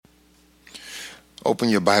Open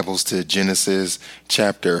your Bibles to Genesis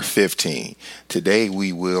chapter 15. Today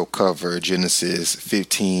we will cover Genesis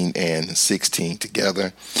 15 and 16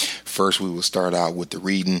 together. First, we will start out with the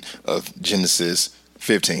reading of Genesis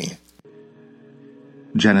 15.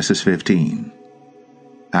 Genesis 15.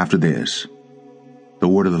 After this, the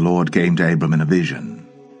word of the Lord came to Abram in a vision.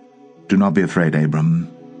 Do not be afraid, Abram.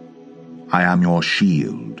 I am your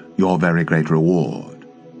shield, your very great reward.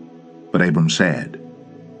 But Abram said,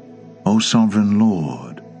 O sovereign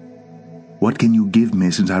Lord, what can you give me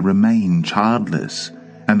since I remain childless,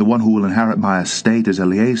 and the one who will inherit my estate is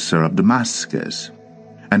Eliezer of Damascus?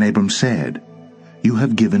 And Abram said, You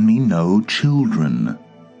have given me no children,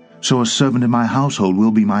 so a servant in my household will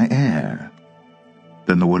be my heir.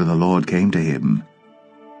 Then the word of the Lord came to him,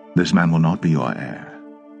 This man will not be your heir,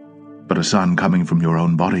 but a son coming from your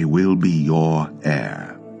own body will be your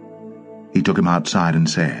heir. He took him outside and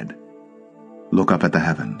said, Look up at the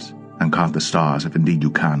heavens, and count the stars, if indeed you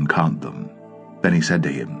can count them. Then he said to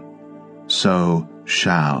him, So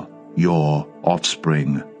shall your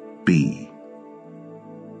offspring be.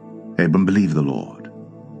 Abram believed the Lord,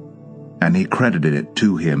 and he credited it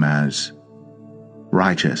to him as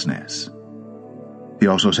righteousness. He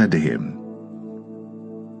also said to him,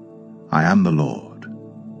 I am the Lord,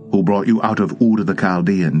 who brought you out of Ur of the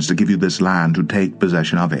Chaldeans to give you this land to take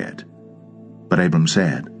possession of it. But Abram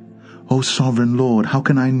said, O sovereign Lord, how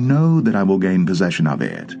can I know that I will gain possession of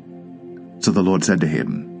it? So the Lord said to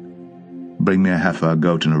him, Bring me a heifer, a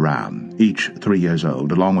goat, and a ram, each 3 years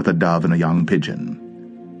old, along with a dove and a young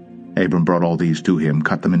pigeon. Abram brought all these to him,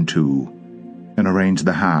 cut them in two, and arranged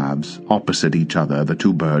the halves opposite each other. The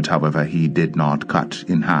two birds, however, he did not cut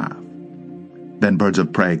in half. Then birds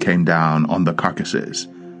of prey came down on the carcasses,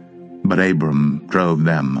 but Abram drove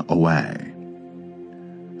them away.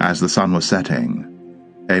 As the sun was setting,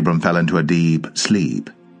 Abram fell into a deep sleep,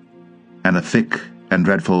 and a thick and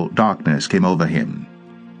dreadful darkness came over him.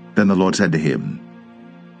 Then the Lord said to him,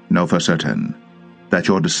 Know for certain that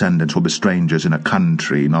your descendants will be strangers in a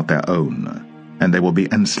country not their own, and they will be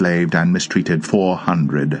enslaved and mistreated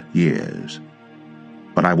 400 years.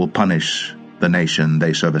 But I will punish the nation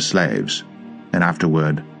they serve as slaves, and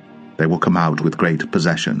afterward they will come out with great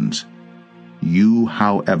possessions. You,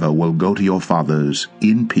 however, will go to your fathers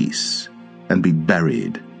in peace, and be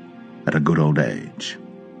buried at a good old age.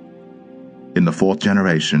 In the 4th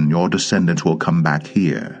generation your descendants will come back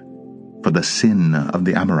here, for the sin of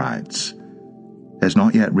the Amorites has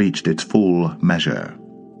not yet reached its full measure.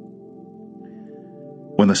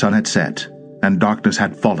 When the sun had set, and darkness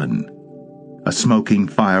had fallen, a smoking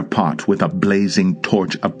fire pot with a blazing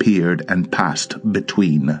torch appeared and passed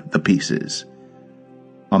between the pieces.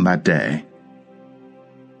 On that day,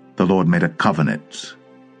 the Lord made a covenant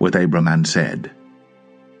with Abram and said,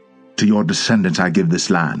 To your descendants I give this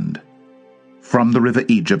land, from the river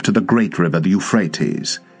Egypt to the great river, the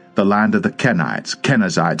Euphrates, the land of the Kenites,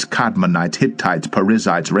 Kenizzites, Kadmonites, Hittites,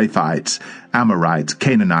 Perizzites, Rephites, Amorites,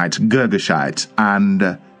 Canaanites, Girgashites,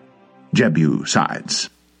 and Jebusites.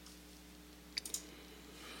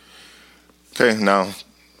 Okay, now,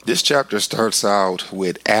 this chapter starts out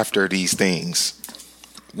with after these things.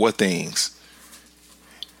 What things?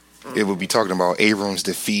 It will be talking about Abram's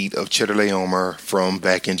defeat of Chedorlaomer from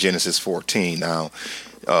back in Genesis 14. Now,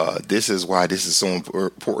 this is why this is so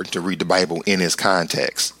important to read the Bible in its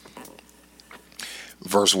context.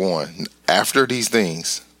 Verse 1, After these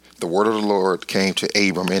things, the word of the Lord came to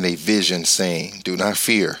Abram in a vision, saying, Do not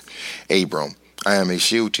fear, Abram. I am a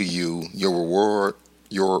shield to you. Your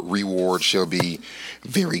reward shall be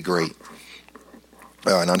very great.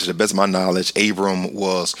 Now, to the best of my knowledge, Abram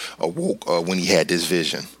was awoke when he had this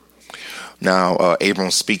vision. Now, Abram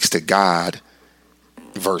speaks to God.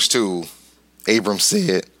 Verse 2, Abram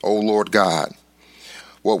said, O Lord God,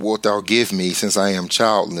 what wilt thou give me, since I am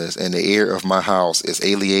childless, and the heir of my house is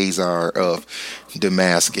Eliezer of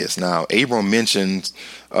Damascus? Now, Abram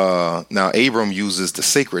uses the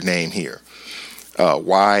sacred name here,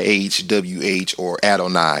 YHWH, or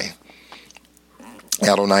Adonai.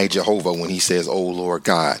 Adonai Jehovah, when he says, O Lord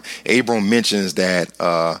God. Abram mentions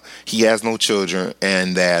that he has no children,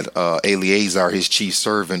 and that Eliezer, his chief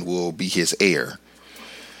servant, will be his heir.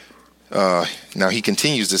 Now he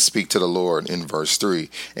continues to speak to the Lord in verse 3.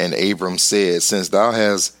 And Abram said, Since thou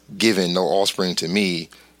hast given no offspring to me,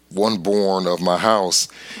 one born of my house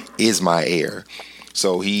is my heir.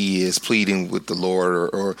 So he is pleading with the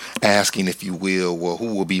Lord, or asking, if you will, well,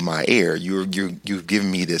 who will be my heir? You've given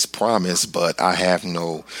me this promise, but I have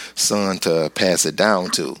no son to pass it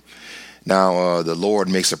down to. Now the Lord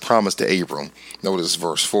makes a promise to Abram. Notice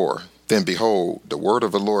verse 4. Then behold, the word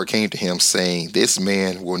of the Lord came to him, saying, This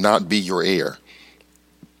man will not be your heir,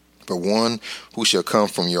 but one who shall come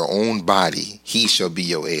from your own body, he shall be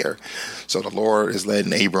your heir. So the Lord is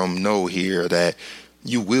letting Abram know here that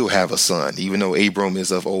you will have a son, even though Abram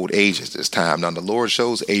is of old age at this time. Now the Lord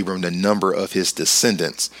shows Abram the number of his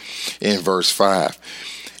descendants in verse 5.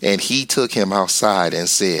 And he took him outside and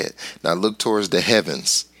said, now look towards the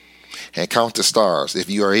heavens and count the stars, if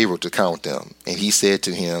you are able to count them. And he said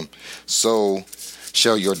to him, so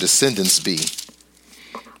shall your descendants be.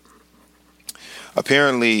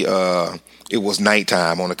 Apparently, it was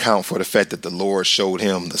nighttime on account for the fact that the Lord showed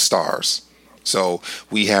him the stars. So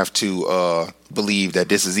we have to believe that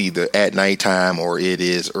this is either at nighttime or it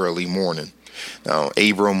is early morning. Now,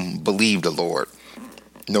 Abram believed the Lord.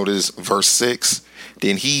 Notice verse 6.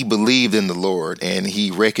 Then he believed in the Lord, and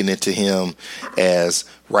he reckoned it to him as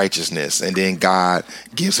righteousness. And then God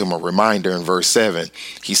gives him a reminder in verse 7.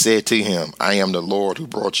 He said to him, I am the Lord who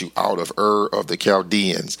brought you out of Ur of the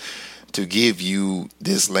Chaldeans to give you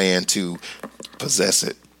this land to possess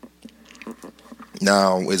it.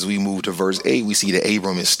 Now, as we move to verse 8, we see that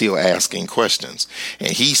Abram is still asking questions.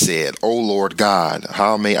 And he said, O Lord God,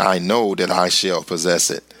 how may I know that I shall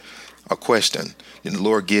possess it? A question. Then the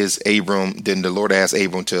Lord asked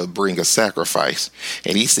Abram to bring a sacrifice.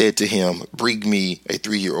 And he said to him, bring me a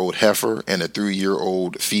 3-year-old heifer and a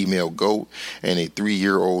 3-year-old female goat and a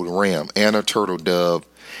 3-year-old ram and a turtle dove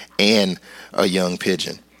and a young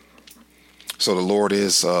pigeon. So the Lord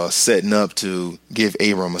is setting up to give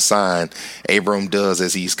Abram a sign. Abram does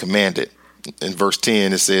as he's commanded. In verse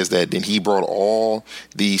 10, it says that then he brought all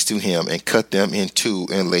these to him and cut them in two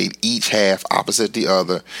and laid each half opposite the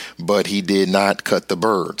other, but he did not cut the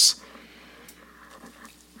birds.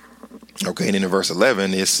 Okay, and then in verse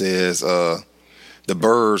 11, it says the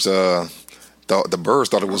birds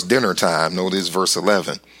thought it was dinner time. Notice verse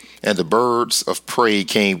 11. And the birds of prey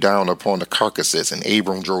came down upon the carcasses, and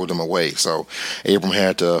Abram drove them away. So Abram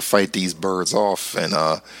had to fight these birds off, and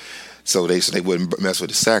so they wouldn't mess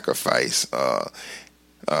with the sacrifice.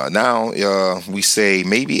 Now we say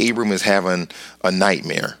maybe Abram is having a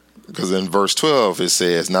nightmare, because in verse 12 it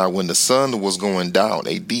says, now when the sun was going down,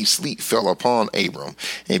 a deep sleep fell upon Abram,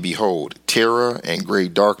 and behold, terror and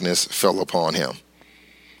great darkness fell upon him.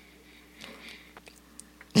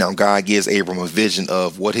 Now God gives Abram a vision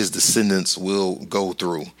of what his descendants will go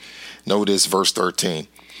through. Notice verse 13.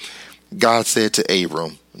 God said to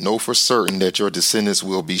Abram, know for certain that your descendants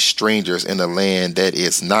will be strangers in a land that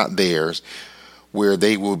is not theirs, where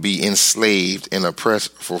they will be enslaved and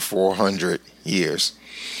oppressed for 400 years.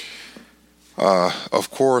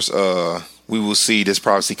 Of course, we will see this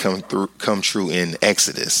prophecy come true in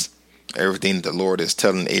Exodus. Everything that the Lord is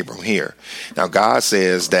telling Abram here. Now, God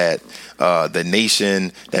says that the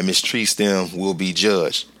nation that mistreats them will be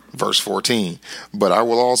judged. Verse 14. But I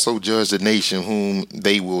will also judge the nation whom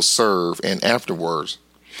they will serve, and afterwards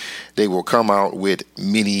they will come out with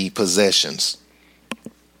many possessions.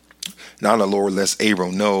 Now the Lord lets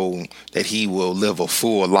Abram know that he will live a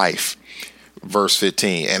full life. Verse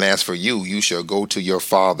 15. And as for you, you shall go to your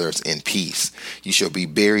fathers in peace. You shall be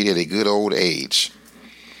buried at a good old age.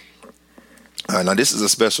 Now, this is a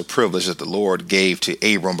special privilege that the Lord gave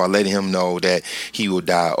to Abram by letting him know that he will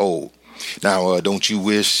die old. Now, don't you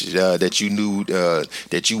wish that you knew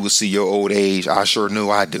that you would see your old age? I sure know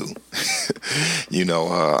I do.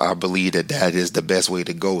 I believe that is the best way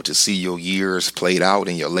to go, to see your years played out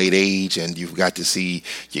in your late age, and you've got to see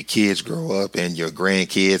your kids grow up and your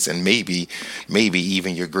grandkids and maybe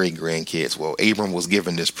even your great grandkids. Well, Abram was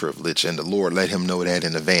given this privilege, and the Lord let him know that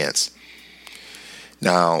in advance.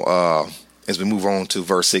 Now, as we move on to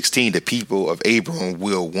verse 16, the people of Abram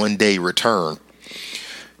will one day return.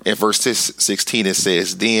 In verse 16, it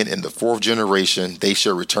says, then in the 4th generation they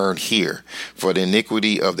shall return here, for the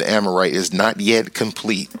iniquity of the Amorite is not yet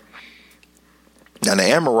complete. Now, the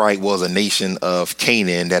Amorite was a nation of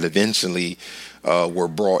Canaan that eventually were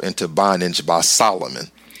brought into bondage by Solomon.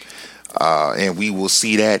 And we will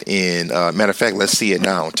see that in, matter of fact, let's see it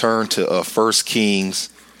now. Turn to 1 Kings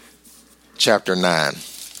chapter 9.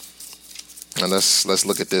 Now let's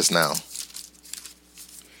look at this now.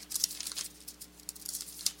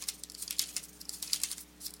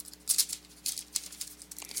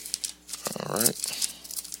 All right.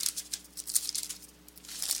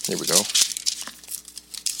 Here we go.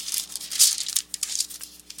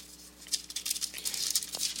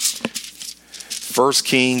 First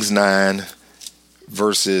Kings 9,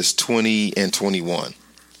 verses 20 and 21.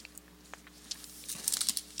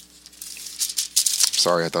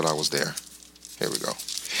 Sorry, I thought I was there. Here we go.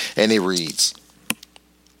 And it reads,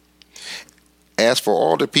 as for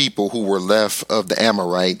all the people who were left of the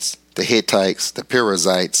Amorites, the Hittites, the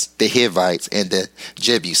Perizzites, the Hivites, and the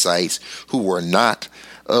Jebusites, who were not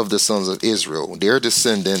of the sons of Israel, their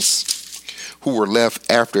descendants who were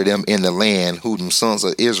left after them in the land, whom the sons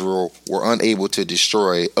of Israel were unable to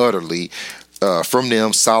destroy utterly. From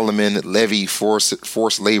them Solomon levied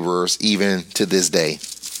forced laborers even to this day.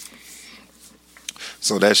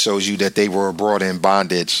 So that shows you that they were brought in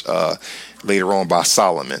bondage later on by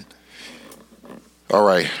Solomon. All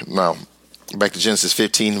right, now back to Genesis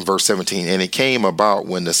 15, verse 17. And it came about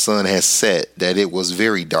when the sun had set that it was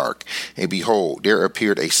very dark. And behold, there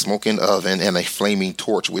appeared a smoking oven and a flaming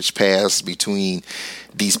torch which passed between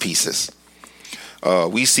these pieces.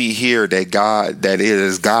 We see here that it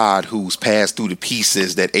is God who's passed through the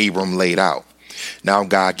pieces that Abram laid out. Now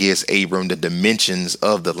God gives Abram the dimensions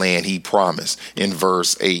of the land he promised in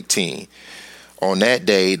verse 18. On that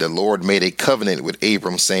day, the Lord made a covenant with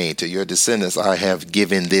Abram, saying, to your descendants I have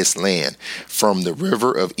given this land, from the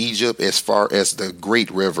river of Egypt as far as the great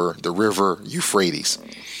river, the river Euphrates.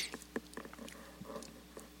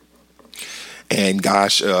 And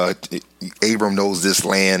gosh, Abram knows this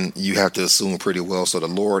land, you have to assume, pretty well. So the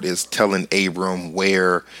Lord is telling Abram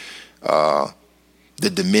where the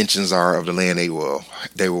dimensions are of the land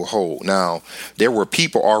they will hold. Now, there were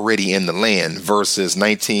people already in the land. Verses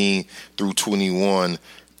 19 through 21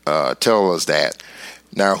 tell us that.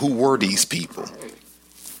 Now, who were these people?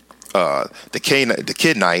 The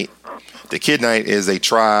Kidnite. The Kidnite is a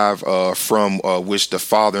tribe from which the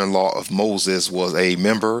father-in-law of Moses was a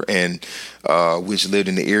member, and which lived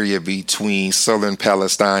in the area between southern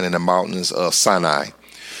Palestine and the mountains of Sinai.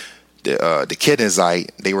 The Kenizzite,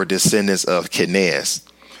 they were descendants of Kenaz.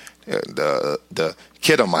 The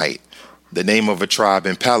Kedemite, the name of a tribe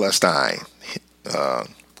in Palestine.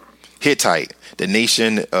 Hittite, the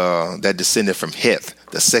nation that descended from Heth,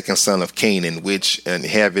 the second son of Canaan, which the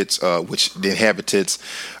inhabitants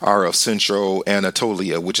are of Central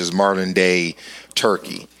Anatolia, which is modern day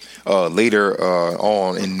Turkey. Later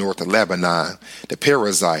on in north of Lebanon, the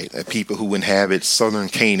Perizzite, a people who inhabit southern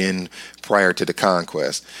Canaan prior to the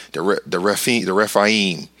conquest. The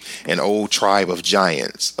Rephaim, an old tribe of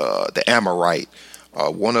giants. The Amorite,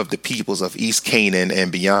 one of the peoples of East Canaan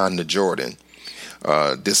and beyond the Jordan.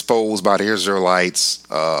 Disposed by the Israelites,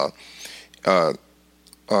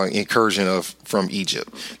 incursion from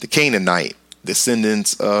Egypt. The Canaanite,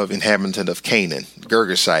 descendants of inhabitants of Canaan.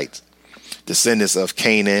 Girgashites, descendants of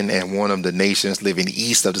Canaan and one of the nations living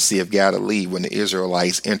east of the Sea of Galilee when the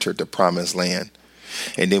Israelites entered the promised land.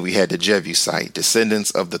 And then we had the Jebusite,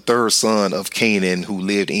 descendants of the third son of Canaan who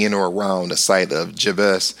lived in or around the site of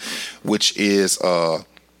Jebus, which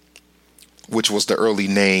was the early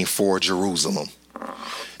name for Jerusalem.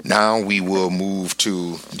 Now we will move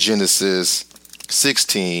to Genesis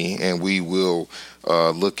 16 and we will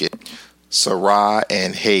look at Sarai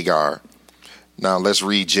and Hagar. Now let's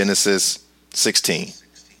read Genesis 16.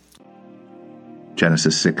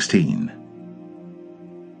 Genesis 16.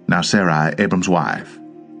 Now Sarai, Abram's wife,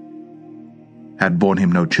 had borne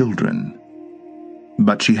him no children,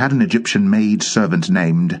 but she had an Egyptian maid servant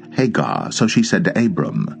named Hagar. So she said to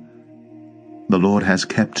Abram, the Lord has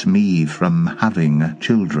kept me from having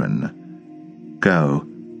children. Go,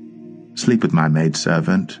 sleep with my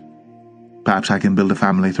maidservant. Perhaps I can build a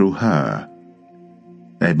family through her.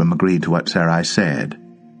 Abram agreed to what Sarai said.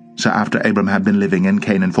 So after Abram had been living in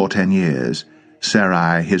Canaan for 10 years,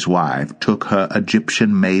 Sarai, his wife, took her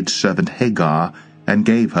Egyptian maidservant Hagar and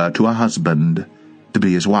gave her to a husband to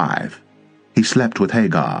be his wife. He slept with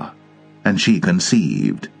Hagar, and she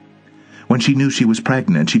conceived. When she knew she was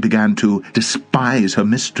pregnant, she began to despise her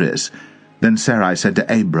mistress. Then Sarai said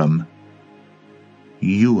to Abram,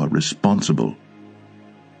 you are responsible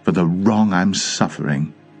for the wrong I'm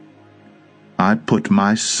suffering. I put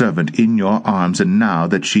my servant in your arms, and now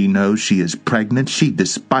that she knows she is pregnant, she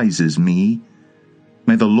despises me.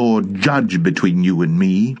 May the Lord judge between you and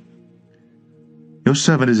me. Your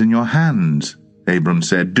servant is in your hands, Abram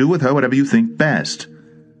said. Do with her whatever you think best.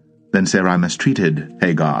 Then Sarai mistreated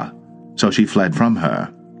Hagar, so she fled from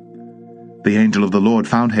her. The angel of the Lord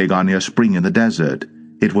found Hagar near a spring in the desert.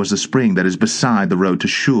 It was the spring that is beside the road to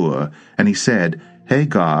Shur. And he said,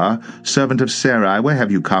 Hagar, servant of Sarai, where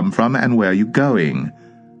have you come from, and where are you going?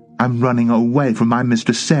 I'm running away from my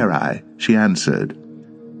mistress Sarai, she answered.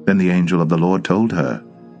 Then the angel of the Lord told her,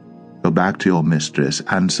 go back to your mistress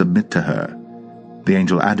and submit to her. The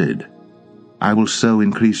angel added, I will so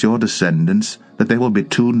increase your descendants that they will be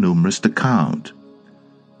too numerous to count.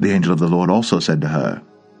 The angel of the Lord also said to her,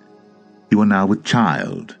 you are now with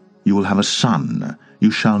child. You will have a son.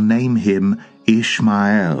 You shall name him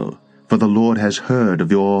Ishmael, for the Lord has heard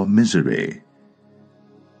of your misery.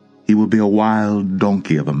 He will be a wild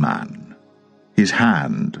donkey of a man. His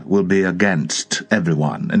hand will be against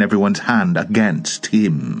everyone, and everyone's hand against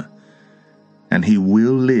him. And he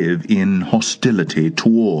will live in hostility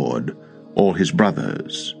toward all his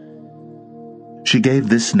brothers. She gave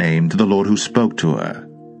this name to the Lord who spoke to her.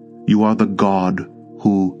 You are the God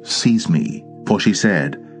who sees me. For she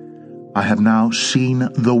said, I have now seen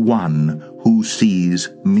the one who sees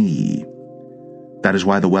me. That is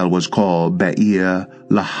why the well was called Be'er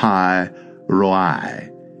Lahai Roi.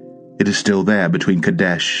 It is still there between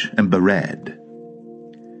Kadesh and Bered.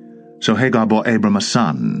 So Hagar bore Abram a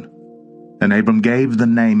son, and Abram gave the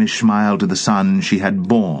name Ishmael to the son she had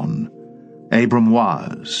borne. Abram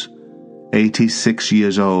was 86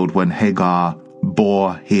 years old when Hagar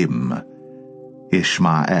bore him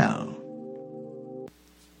Ishmael.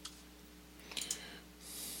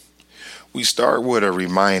 We start with a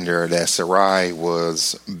reminder that Sarai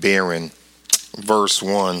was barren. Verse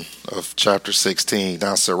 1 of chapter 16.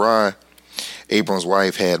 Now Sarai, Abram's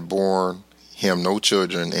wife, had borne him no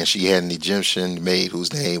children, and she had an Egyptian maid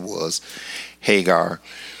whose name was Hagar.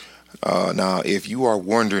 Now, if you are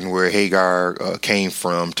wondering where Hagar came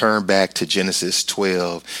from, turn back to Genesis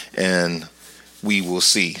 12, and we will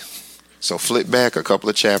see. So flip back a couple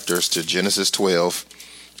of chapters to Genesis 12,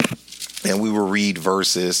 and we will read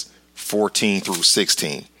verses 14 through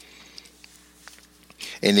 16.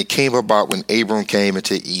 And it came about when Abram came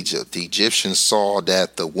into Egypt, the Egyptians saw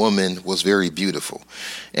that the woman was very beautiful.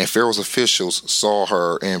 And Pharaoh's officials saw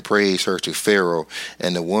her and praised her to Pharaoh.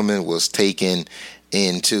 And the woman was taken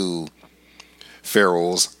into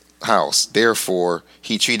Pharaoh's house. Therefore,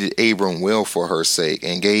 he treated Abram well for her sake,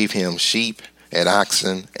 and gave him sheep and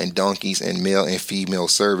oxen and donkeys and male and female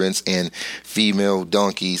servants and female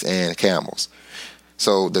donkeys and camels.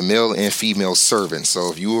 So the male and female servants.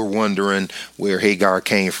 So if you were wondering where Hagar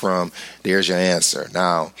came from, there's your answer.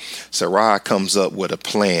 Now, Sarai comes up with a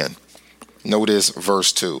plan. Notice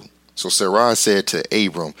verse 2. So Sarai said to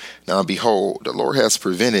Abram, Now behold, the Lord has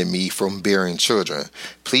prevented me from bearing children.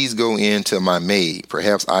 Please go in to my maid.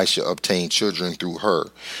 Perhaps I shall obtain children through her.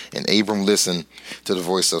 And Abram listened to the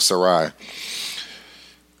voice of Sarai.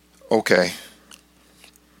 Okay.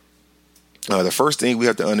 The first thing we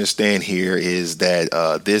have to understand here is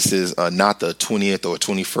that this is not the 20th or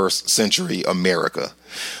 21st century America.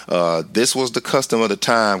 This was the custom of the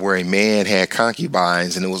time where a man had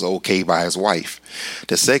concubines and it was okay by his wife.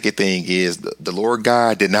 The second thing is the Lord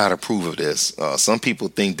God did not approve of this. Some people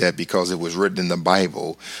think that because it was written in the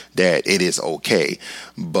Bible that it is okay.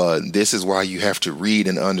 But this is why you have to read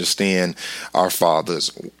and understand our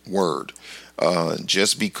Father's word.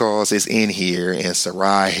 Just because it's in here and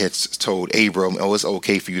Sarai has told Abram, oh, it's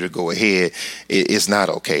okay for you to go ahead, it's not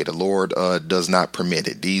okay. The Lord does not permit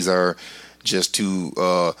it. These are just two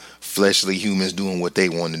fleshly humans doing what they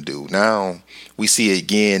want to do. Now, we see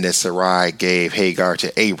again that Sarai gave Hagar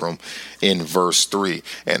to Abram in verse 3.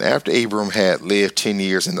 And after Abram had lived 10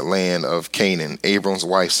 years in the land of Canaan, Abram's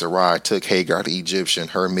wife Sarai took Hagar the Egyptian,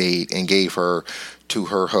 her maid, and gave her to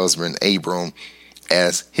her husband Abram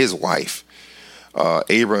as his wife.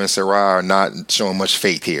 Abram and Sarai are not showing much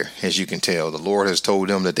faith here, as you can tell. The Lord has told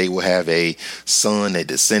them that they will have a son, a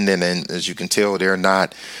descendant, and as you can tell, they're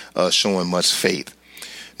not showing much faith.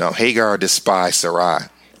 Now, Hagar despised Sarai.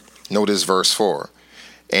 Notice verse 4.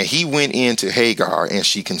 And he went in to Hagar, and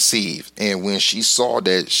she conceived. And when she saw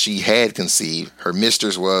that she had conceived, her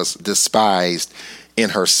mistress was despised in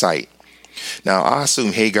her sight. Now, I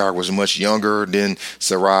assume Hagar was much younger than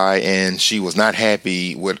Sarai, and she was not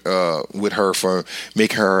happy with her for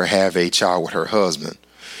making her have a child with her husband.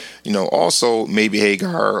 Also, maybe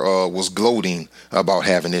Hagar was gloating about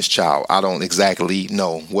having this child. I don't exactly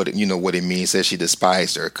know what it means that she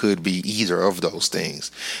despised her. It could be either of those things.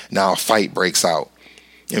 Now, a fight breaks out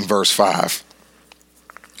in verse 5.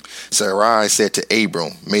 Sarai said to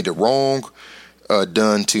Abram, May the wrong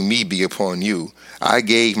done to me be upon you. I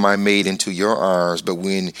gave my maid into your arms, but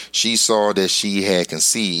when she saw that she had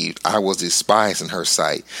conceived, I was despised in her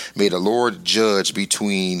sight. May the Lord judge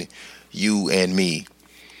between you and me.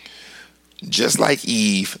 Just like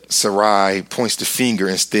Eve, Sarai points the finger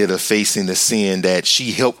instead of facing the sin that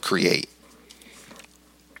she helped create.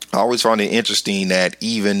 I always found it interesting that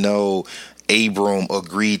even though Abram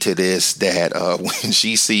agreed to this, that when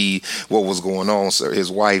she see what was going on, so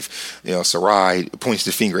his wife, Sarai, points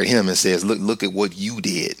the finger at him and says, look at what you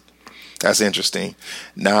did. That's interesting.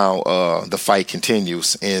 Now, the fight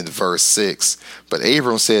continues in verse 6. But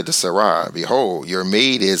Abram said to Sarai, Behold, your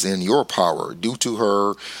maid is in your power. Do to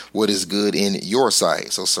her what is good in your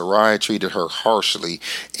sight. So Sarai treated her harshly,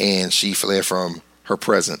 and she fled from her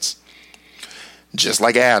presence. Just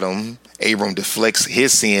like Adam, Abram deflects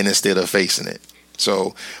his sin instead of facing it.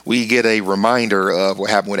 So we get a reminder of what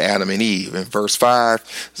happened with Adam and Eve. In verse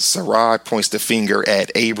 5, Sarai points the finger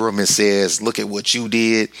at Abram and says, look at what you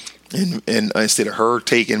did. And instead of her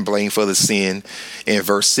taking blame for the sin, in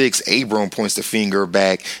verse 6, Abram points the finger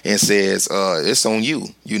back and says, it's on you.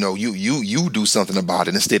 You do something about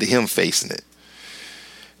it instead of him facing it.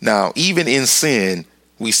 Now, even in sin,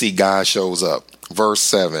 we see God shows up. Verse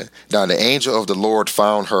 7, now the angel of the Lord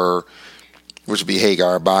found her, which would be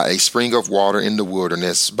Hagar, by a spring of water in the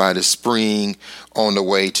wilderness, by the spring on the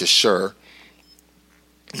way to Shur.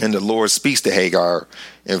 And the Lord speaks to Hagar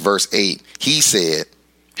in verse 8. He said,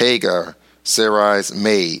 Hagar, Sarai's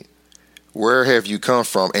maid, where have you come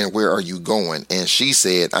from and where are you going? And she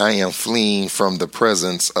said, I am fleeing from the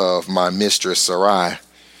presence of my mistress Sarai.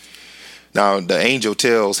 Now the angel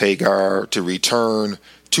tells Hagar to return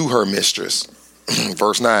to her mistress.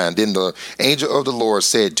 Verse 9, then the angel of the Lord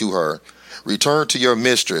said to her, return to your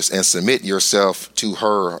mistress and submit yourself to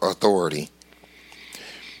her authority.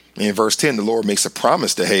 In verse 10, the Lord makes a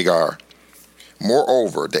promise to Hagar.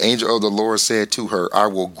 Moreover, the angel of the Lord said to her, I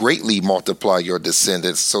will greatly multiply your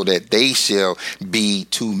descendants so that they shall be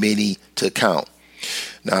too many to count.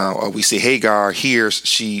 Now we see Hagar here,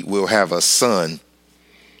 she will have a son.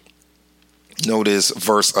 Notice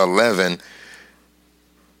verse 11.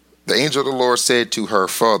 The angel of the Lord said to her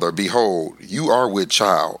further, behold, you are with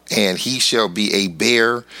child, and he shall be a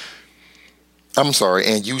bear.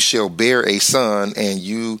 And you shall bear a son, and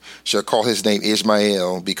you shall call his name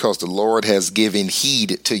Ishmael, because the Lord has given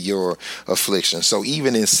heed to your affliction. So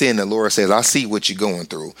even in sin, the Lord says, I see what you're going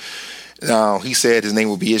through. Now, he said his name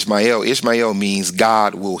will be Ishmael. Ishmael means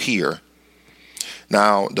God will hear.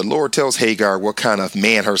 Now, the Lord tells Hagar what kind of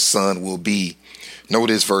man her son will be.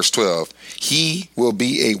 Notice verse 12. He will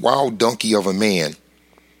be a wild donkey of a man.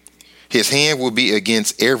 His hand will be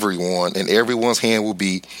against everyone, and everyone's hand will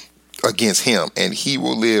be against him, and he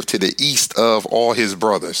will live to the east of all his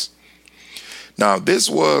brothers. Now, this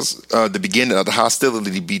was the beginning of the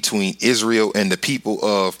hostility between Israel and the people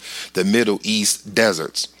of the Middle East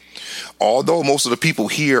deserts. Although most of the people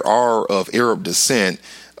here are of Arab descent,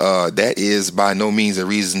 that is by no means a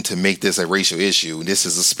reason to make this a racial issue. This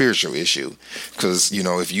is a spiritual issue. Because,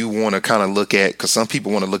 if you want to kind of look at, because some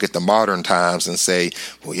people want to look at the modern times and say,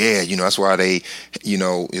 well, yeah, that's why they,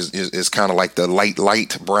 is kind of like the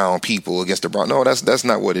light brown people against the brown. No, that's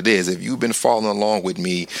not what it is. If you've been following along with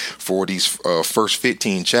me for these first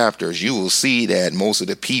 15 chapters, you will see that most of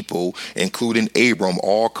the people, including Abram,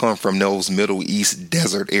 all come from those Middle East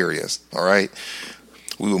desert areas. All right.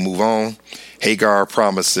 We will move on. Hagar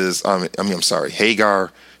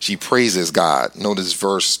she praises God. Notice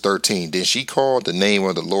verse 13. Then she called the name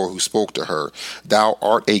of the Lord who spoke to her. Thou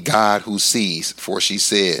art a God who sees. For she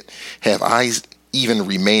said, have I even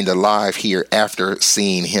remained alive here after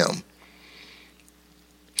seeing him?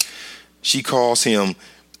 She calls him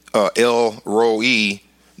El Roi,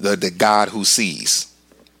 the God who sees.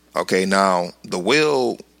 Okay, now the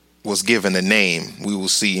well was given a name, we will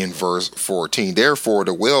see in verse 14. Therefore,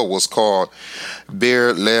 the well was called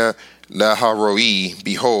Ber Laharoi.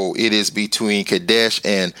 Behold, it is between Kadesh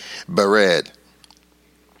and Bered.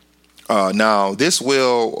 Now, this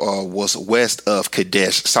well was west of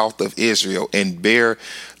Kadesh, south of Israel, and Ber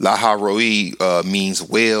Laharoi means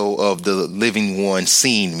well of the living one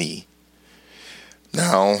seeing me.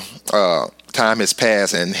 Now, time has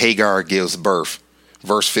passed, and Hagar gives birth.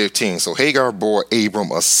 Verse 15, so Hagar bore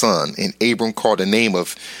Abram a son, and Abram called the name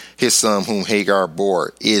of his son whom Hagar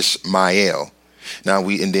bore Ishmael. Now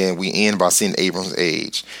we end by seeing Abram's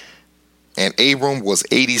age. And Abram was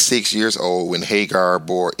 86 years old when Hagar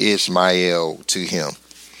bore Ishmael to him.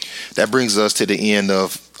 That brings us to the end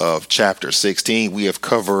of chapter 16. We have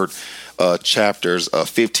covered chapters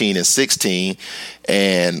 15 and 16,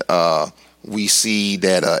 and we see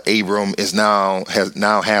that Abram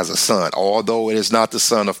has a son. Although it is not the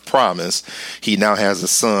son of promise, he now has a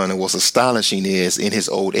son. And what's astonishing is in his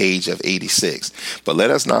old age of 86. But let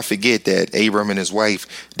us not forget that Abram and his wife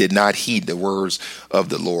did not heed the words of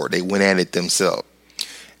the Lord. They went at it themselves.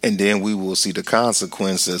 And then we will see the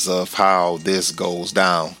consequences of how this goes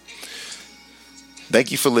down.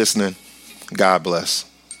 Thank you for listening. God bless.